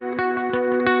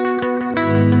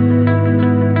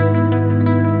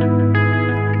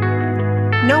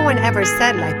No one ever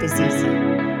said life is easy,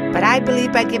 but I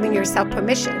believe by giving yourself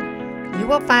permission, you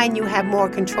will find you have more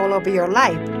control over your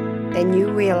life than you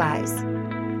realize.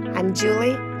 I'm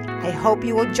Julie. I hope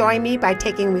you will join me by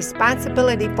taking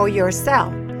responsibility for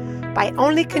yourself, by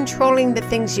only controlling the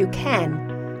things you can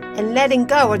and letting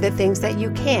go of the things that you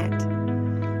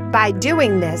can't. By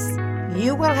doing this,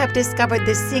 you will have discovered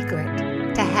the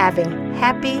secret to having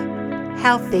happy,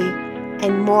 healthy,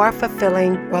 and more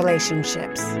fulfilling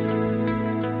relationships.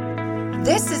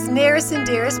 This is Nearest and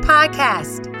Dearest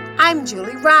Podcast. I'm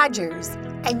Julie Rogers,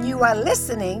 and you are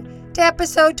listening to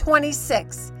episode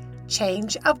 26,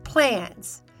 Change of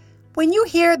Plans. When you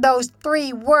hear those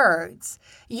 3 words,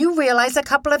 you realize a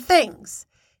couple of things.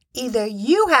 Either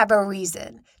you have a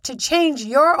reason to change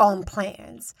your own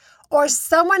plans, or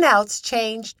someone else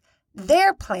changed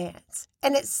their plans,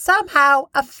 and it somehow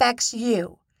affects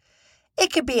you.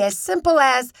 It could be as simple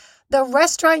as the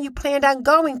restaurant you planned on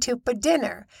going to for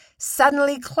dinner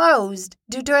suddenly closed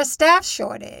due to a staff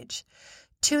shortage,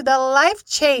 to the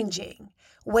life-changing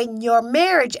when your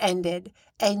marriage ended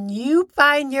and you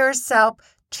find yourself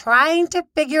trying to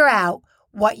figure out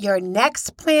what your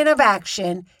next plan of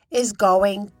action is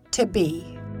going to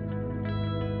be.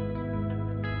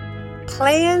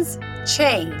 Plans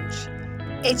change.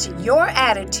 It's your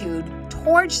attitude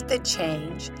towards the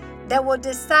change that will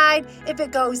decide if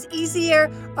it goes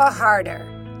easier or harder.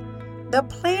 The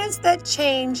plans that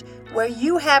change where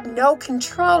you have no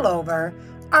control over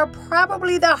are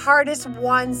probably the hardest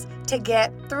ones to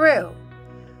get through.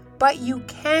 But you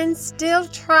can still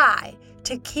try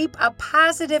to keep a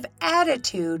positive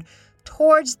attitude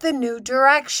towards the new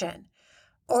direction,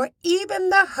 or even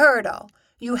the hurdle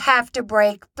you have to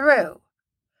break through.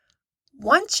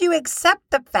 Once you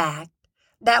accept the fact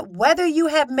that whether you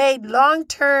have made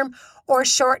long-term or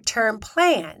short-term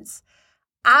plans,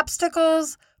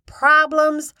 obstacles,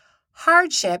 problems,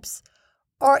 hardships,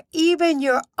 or even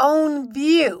your own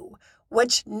view,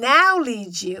 which now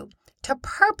leads you to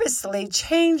purposely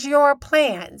change your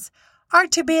plans, are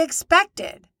to be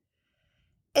expected.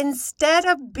 Instead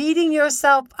of beating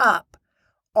yourself up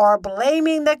or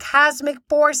blaming the cosmic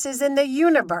forces in the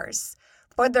universe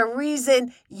for the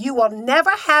reason you will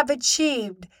never have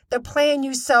achieved the plan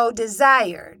you so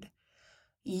desired,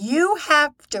 you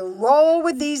have to roll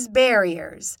with these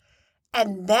barriers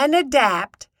and then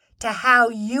adapt to how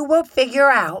you will figure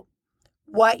out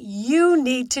what you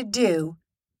need to do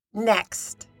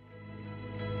next.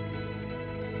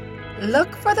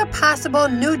 Look for the possible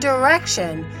new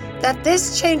direction that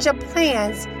this change of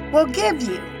plans will give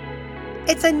you.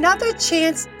 It's another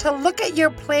chance to look at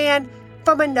your plan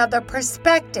from another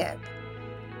perspective.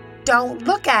 Don't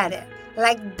look at it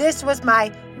like this was my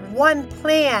one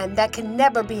plan that can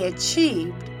never be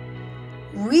achieved.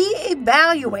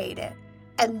 Reevaluate it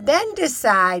and then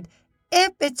decide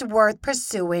if it's worth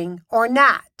pursuing or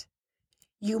not.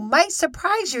 You might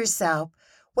surprise yourself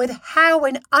with how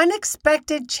an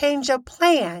unexpected change of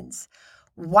plans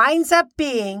winds up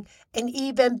being an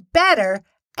even better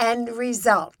end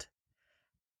result.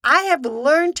 I have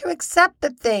learned to accept the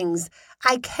things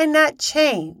I cannot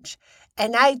change,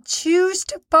 and I choose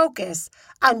to focus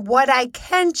on what I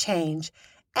can change,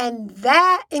 and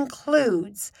that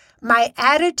includes my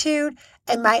attitude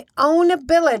and my own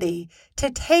ability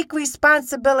to take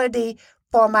responsibility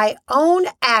for my own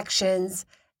actions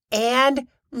and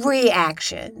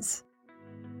reactions.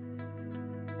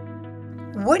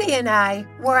 Woody and I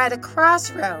were at a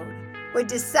crossroad with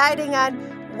deciding on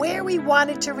where we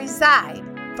wanted to reside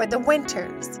for the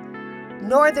winters.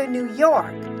 Northern New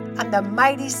York on the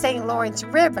mighty St. Lawrence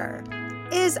River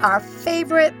is our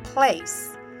favorite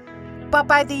place. But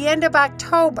by the end of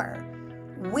October,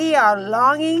 we are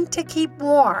longing to keep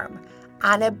warm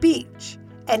on a beach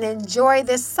and enjoy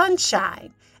the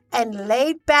sunshine and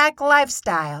laid-back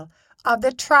lifestyle of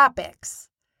the tropics.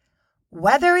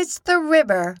 Whether it's the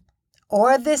river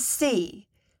or the sea,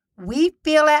 we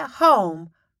feel at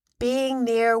home being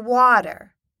near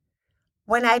water.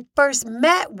 When I first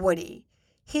met Woody,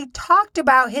 he talked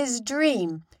about his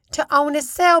dream to own a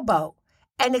sailboat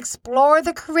and explore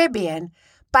the Caribbean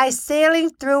by sailing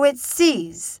through its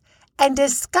seas and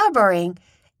discovering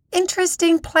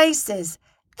interesting places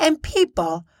and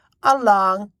people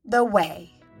along the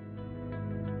way.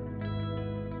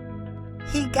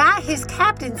 He got his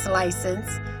captain's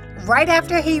license right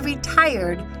after he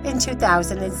retired in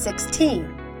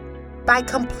 2016 by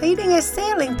completing a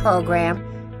sailing program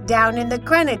down in the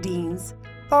Grenadines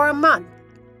for a month.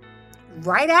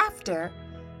 Right after,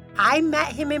 I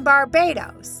met him in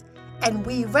Barbados, and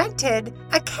we rented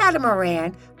a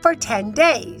catamaran for 10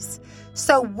 days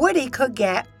so Woody could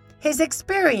get his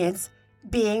experience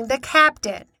being the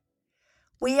captain.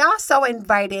 We also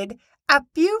invited a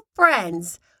few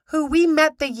friends who we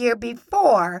met the year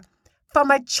before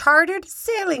from a chartered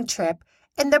sailing trip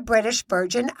in the British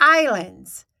Virgin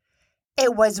Islands.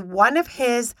 It was one of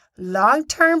his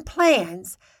long-term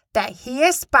plans that he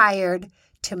aspired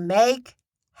to make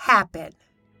happen.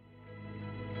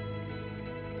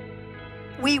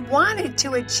 We wanted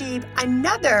to achieve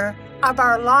another of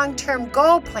our long-term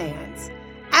goal plans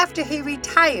after he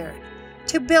retired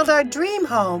to build our dream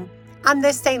home on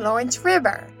the St. Lawrence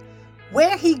River,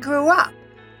 where he grew up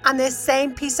on the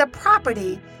same piece of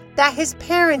property that his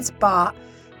parents bought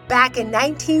back in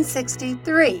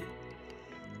 1963.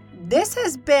 This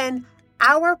has been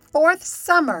our fourth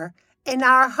summer in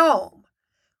our home.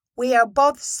 We are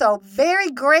both so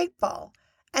very grateful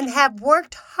and have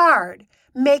worked hard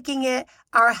making it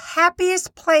our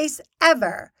happiest place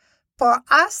ever for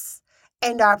us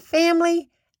and our family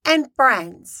and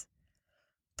friends.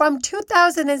 From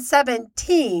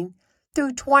 2017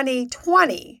 through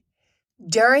 2020,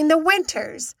 during the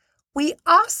winters, we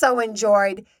also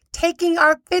enjoyed taking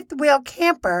our fifth wheel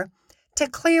camper to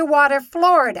Clearwater,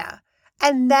 Florida,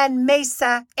 and then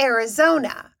Mesa,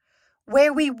 Arizona,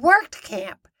 where we worked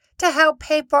camp to help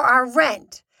pay for our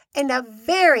rent in a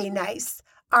very nice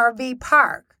RV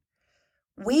park.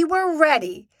 We were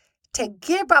ready to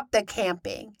give up the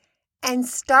camping and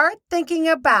start thinking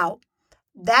about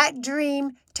that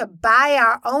dream to buy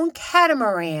our own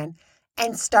catamaran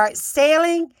and start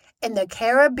sailing in the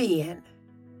Caribbean.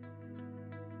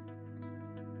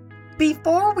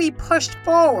 Before we pushed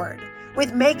forward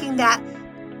with making that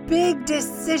big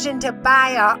decision to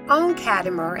buy our own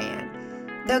catamaran,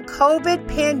 the COVID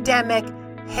pandemic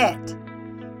hit.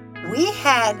 We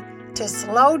had to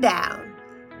slow down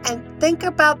and think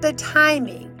about the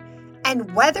timing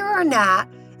and whether or not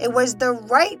it was the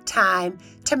right time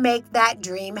to make that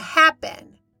dream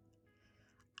happen.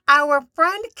 Our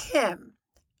friend Kim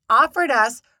offered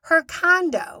us her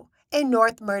condo in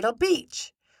North Myrtle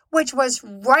Beach, which was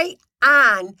right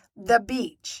on the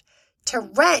beach, to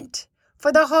rent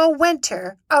for the whole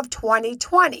winter of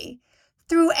 2020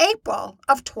 through April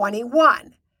of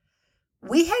 21.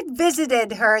 We had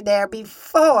visited her there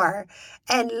before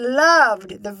and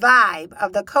loved the vibe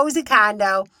of the cozy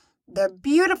condo, the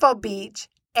beautiful beach,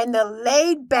 and the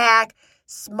laid-back,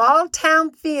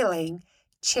 small-town feeling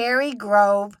Cherry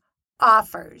Grove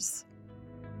offers.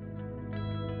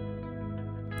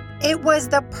 It was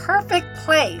the perfect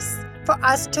place for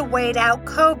us to wait out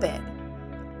COVID.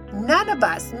 None of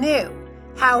us knew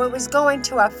how it was going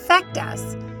to affect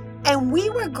us, and we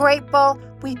were grateful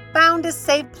we found a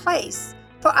safe place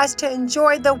for us to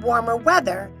enjoy the warmer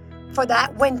weather for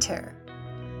that winter.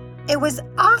 It was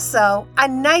also a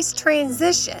nice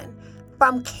transition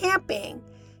from camping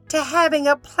to having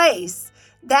a place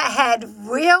that had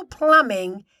real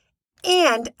plumbing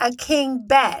and a king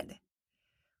bed.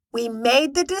 We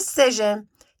made the decision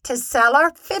to sell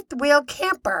our fifth wheel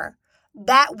camper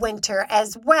that winter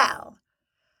as well.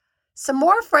 Some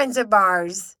more friends of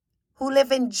ours who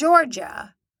live in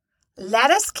Georgia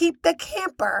let us keep the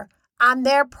camper on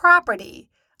their property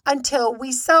until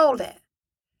we sold it.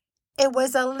 It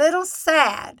was a little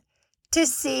sad to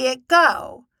see it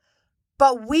go,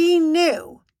 but we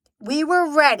knew we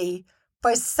were ready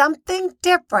for something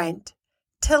different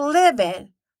to live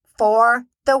in for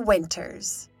the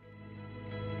winters.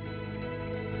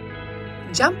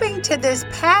 Jumping to this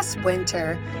past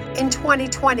winter in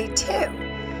 2022,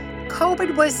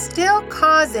 COVID was still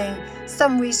causing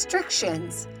some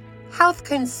restrictions, health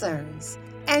concerns,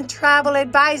 and travel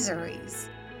advisories.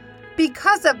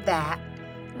 Because of that,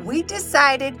 we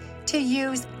decided to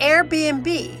use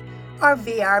Airbnb or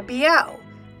VRBO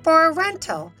for a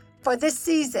rental for this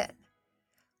season.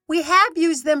 We have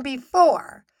used them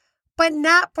before, but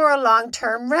not for a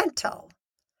long-term rental.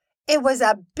 It was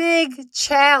a big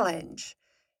challenge.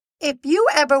 If you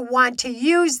ever want to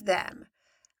use them,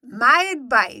 my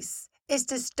advice is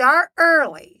to start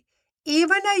early,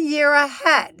 even a year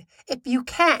ahead if you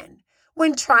can,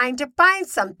 when trying to find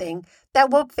something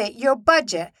that will fit your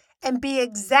budget and be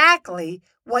exactly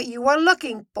what you are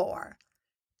looking for.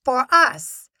 For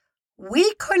us,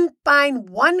 we couldn't find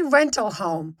one rental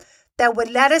home that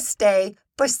would let us stay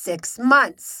for 6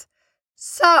 months.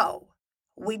 So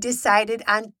we decided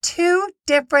on 2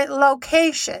 different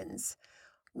locations,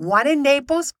 one in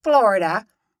Naples, Florida,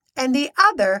 and the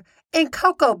other in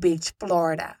Cocoa Beach,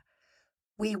 Florida.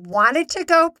 We wanted to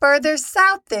go further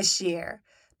south this year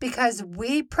because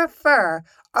we prefer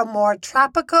a more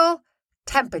tropical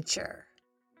temperature.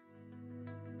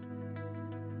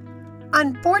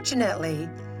 Unfortunately,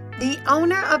 The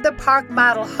owner of the park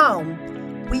model home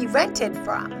we rented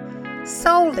from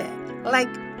sold it like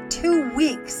 2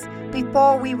 weeks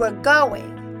before we were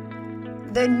going.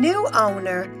 The new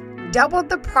owner doubled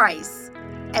the price,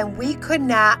 and we could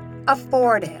not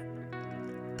afford it.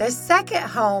 The second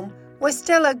home was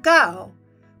still a go,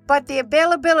 but the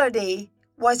availability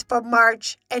was for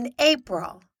March and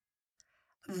April.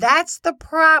 That's the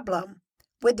problem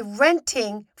with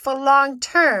renting for long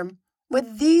term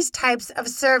with these types of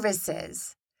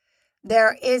services.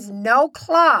 There is no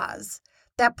clause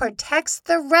that protects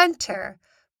the renter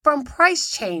from price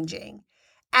changing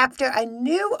after a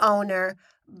new owner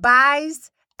buys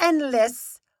and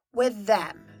lists with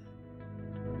them.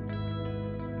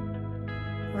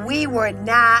 We were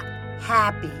not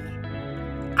happy.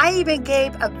 I even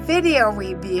gave a video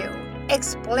review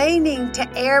explaining to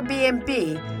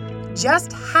Airbnb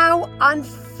just how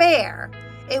unfair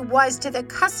it was to the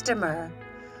customer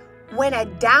when a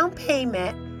down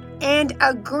payment and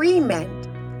agreement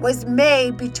was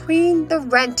made between the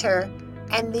renter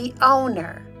and the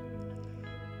owner.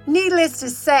 Needless to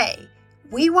say,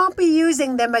 we won't be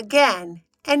using them again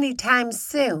anytime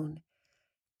soon.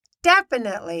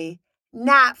 Definitely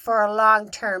not for a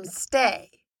long-term stay.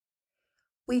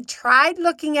 We tried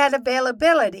looking at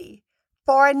availability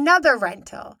for another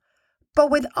rental,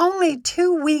 but with only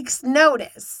 2 weeks'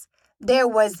 notice, there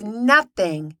was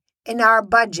nothing in our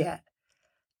budget.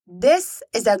 This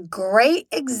is a great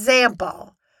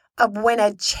example of when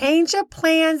a change of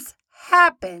plans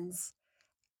happens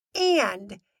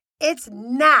and it's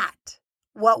not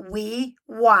what we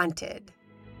wanted.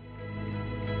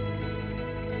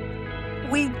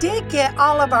 We did get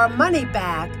all of our money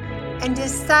back and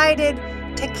decided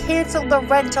to cancel the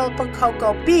rental for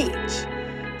Cocoa Beach,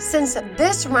 since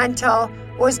this rental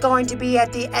was going to be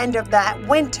at the end of that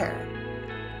winter.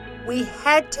 We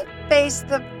had to face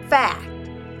the fact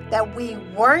that we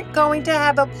weren't going to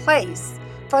have a place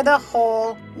for the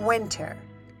whole winter.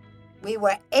 We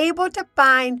were able to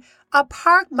find a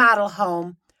park model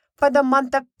home for the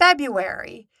month of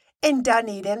February in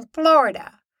Dunedin,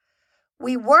 Florida.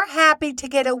 We were happy to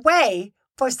get away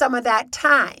for some of that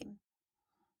time.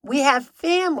 We have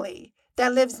family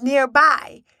that lives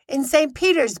nearby in St.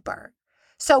 Petersburg,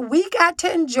 so we got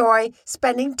to enjoy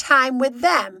spending time with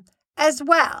them as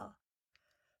well.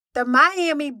 The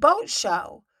Miami Boat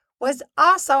Show was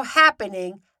also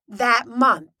happening that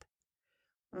month.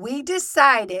 We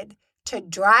decided to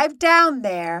drive down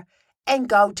there and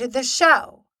go to the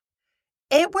show.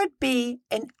 It would be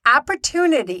an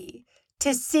opportunity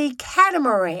to see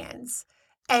catamarans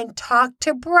and talk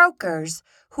to brokers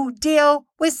who deal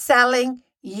with selling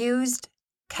used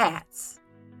cats.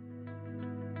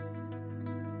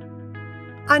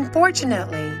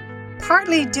 Unfortunately,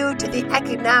 partly due to the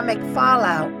economic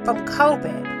fallout from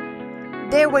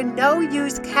COVID, there were no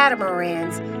used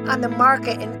catamarans on the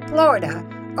market in Florida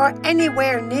or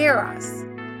anywhere near us.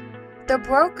 The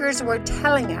brokers were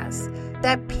telling us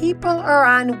that people are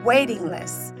on waiting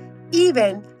lists,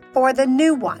 even for the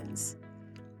new ones.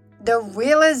 The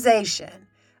realization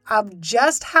of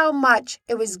just how much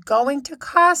it was going to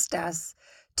cost us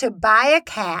to buy a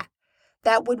cat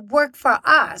that would work for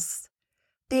us,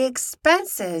 the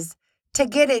expenses to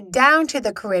get it down to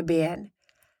the Caribbean,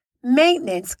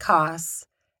 maintenance costs,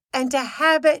 and to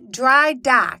have it dry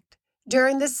docked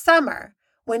during the summer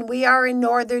when we are in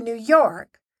northern New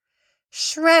York,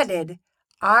 shredded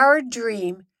our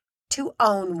dream to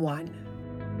own one.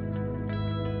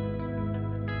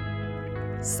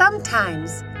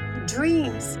 Sometimes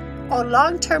dreams or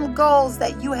long-term goals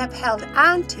that you have held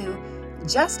on to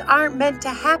just aren't meant to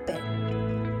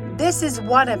happen. This is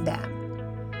one of them.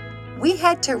 We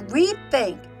had to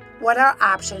rethink what our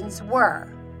options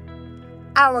were.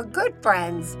 Our good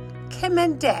friends, Kim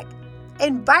and Dick,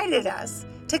 invited us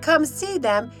to come see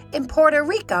them in Puerto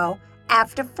Rico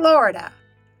after Florida.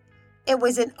 It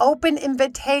was an open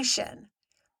invitation.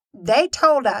 They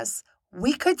told us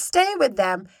we could stay with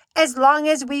them as long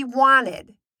as we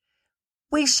wanted.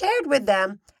 We shared with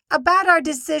them about our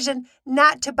decision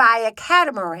not to buy a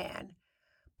catamaran,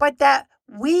 but that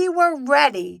we were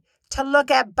ready to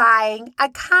look at buying a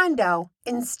condo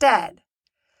instead.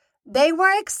 They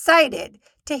were excited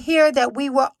to hear that we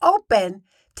were open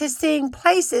to seeing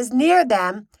places near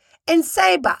them in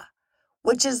Saba,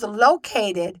 which is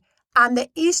located on the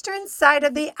eastern side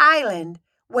of the island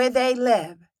where they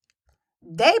live.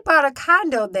 They bought a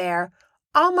condo there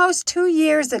almost 2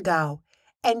 years ago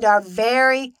and are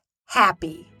very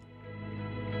happy.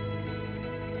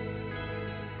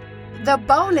 The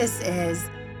bonus is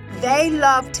they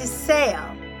love to sail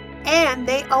and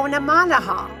they own a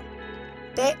monohull.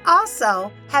 They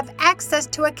also have access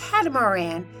to a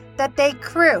catamaran that they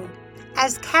crew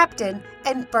as captain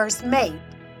and first mate.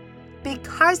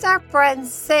 Because our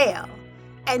friends sail,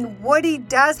 and Woody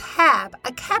does have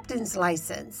a captain's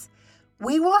license,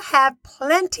 we will have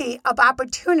plenty of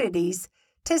opportunities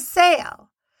to sail.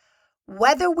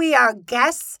 Whether we are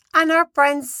guests on our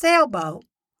friend's sailboat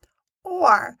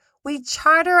or we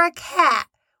charter a cat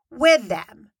with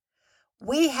them,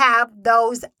 we have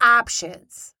those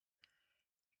options.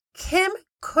 Kim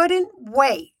couldn't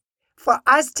wait for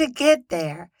us to get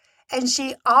there, and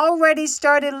she already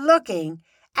started looking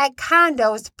at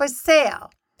condos for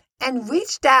sale and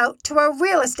reached out to a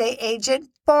real estate agent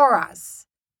for us.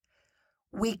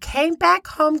 We came back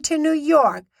home to New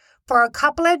York for a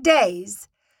couple of days.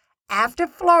 After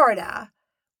Florida,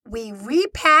 we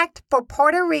repacked for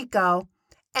Puerto Rico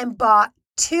and bought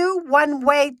 2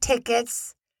 one-way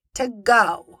tickets to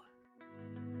go.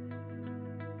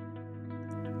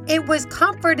 It was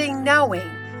comforting knowing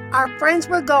our friends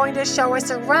were going to show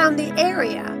us around the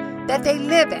area that they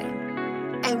live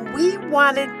in, and we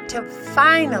wanted to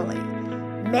finally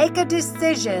make a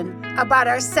decision about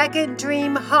our second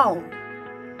dream home.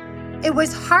 It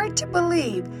was hard to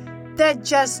believe that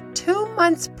just 2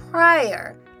 months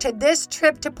prior to this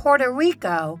trip to Puerto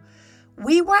Rico,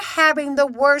 we were having the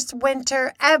worst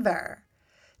winter ever,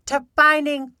 to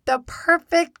finding the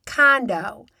perfect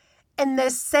condo in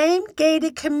the same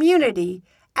gated community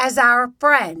as our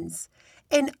friends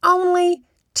in only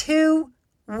 2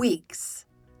 weeks.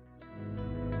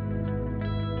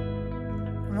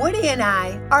 Woody and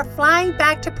I are flying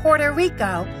back to Puerto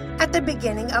Rico at the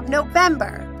beginning of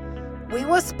November. We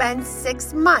will spend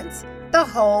 6 months, the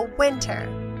whole winter.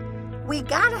 We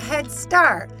got a head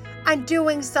start on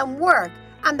doing some work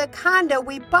on the condo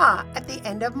we bought at the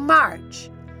end of March.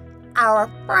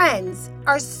 Our friends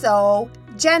are so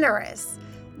generous.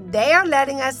 They are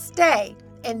letting us stay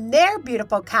in their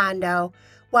beautiful condo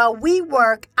while we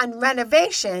work on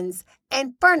renovations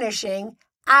and furnishing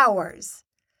ours.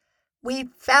 We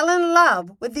fell in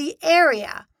love with the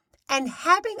area, and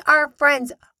having our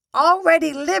friends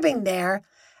already living there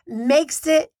makes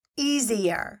it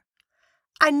easier.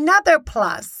 Another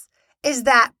plus is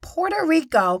that Puerto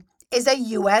Rico is a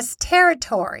U.S.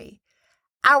 territory.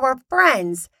 Our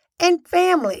friends and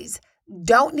families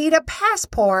don't need a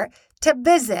passport to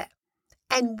visit,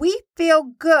 and we feel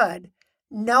good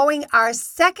knowing our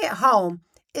second home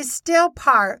is still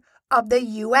part of the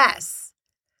U.S.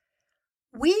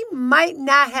 We might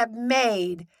not have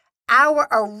made our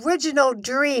original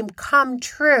dream come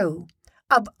true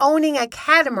of owning a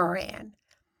catamaran,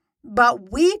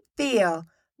 but we feel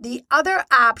the other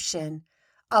option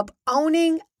of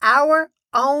owning our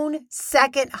own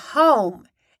second home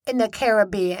in the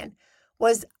Caribbean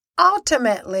was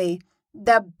ultimately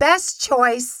the best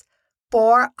choice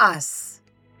for us.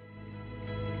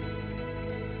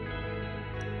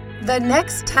 The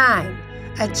next time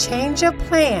a change of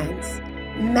plans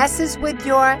messes with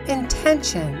your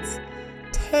intentions,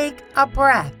 take a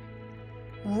breath.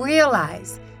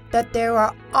 Realize that there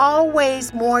are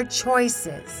always more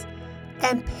choices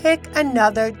and pick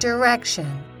another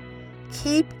direction.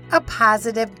 Keep a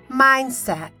positive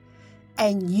mindset,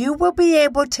 and you will be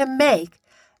able to make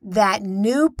that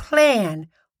new plan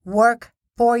work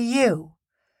for you.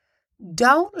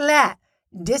 Don't let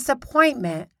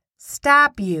disappointment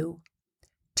stop you.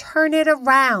 Turn it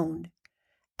around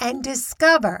and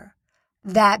discover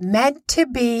that meant to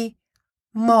be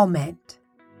moment.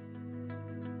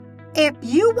 If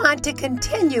you want to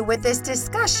continue with this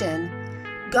discussion,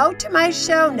 go to my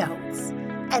show notes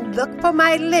and look for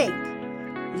my link.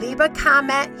 Leave a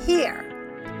comment here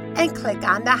and click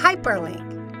on the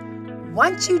hyperlink.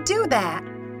 Once you do that,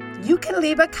 you can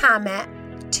leave a comment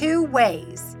 2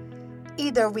 ways.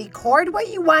 Either record what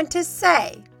you want to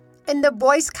say in the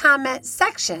voice comment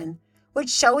section, which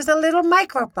shows a little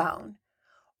microphone,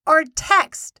 or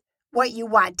text what you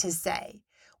want to say,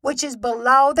 which is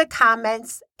below the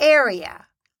comments area.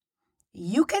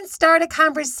 You can start a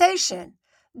conversation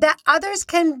that others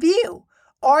can view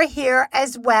or hear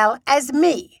as well as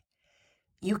me.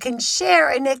 You can share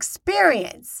an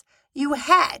experience you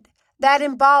had that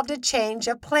involved a change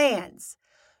of plans.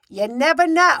 You never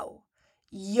know.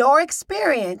 Your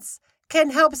experience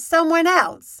can help someone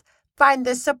else find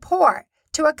the support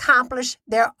to accomplish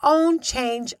their own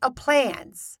change of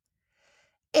plans.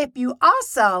 If you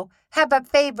also have a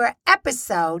favorite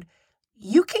episode,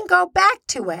 you can go back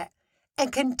to it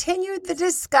and continue the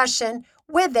discussion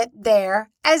with it there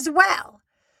as well.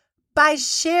 By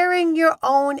sharing your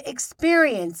own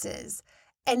experiences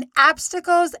and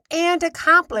obstacles and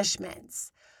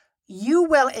accomplishments, you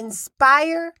will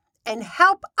inspire and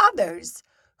help others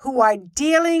who are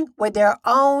dealing with their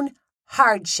own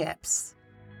hardships.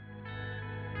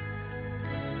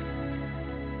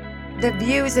 The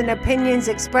views and opinions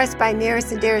expressed by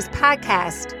Nearest and Dearest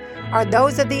podcast are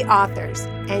those of the authors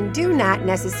and do not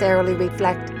necessarily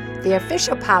reflect the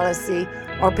official policy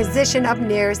or position of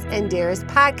Nearest and Dearest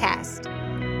podcast.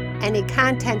 Any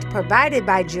content provided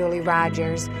by Julie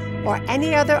Rogers or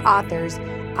any other authors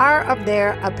are of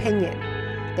their opinion.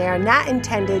 They are not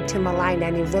intended to malign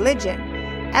any religion,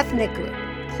 ethnic group,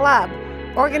 club,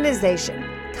 organization,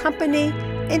 company,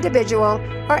 individual,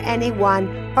 or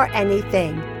anyone or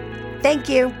anything. Thank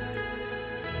you.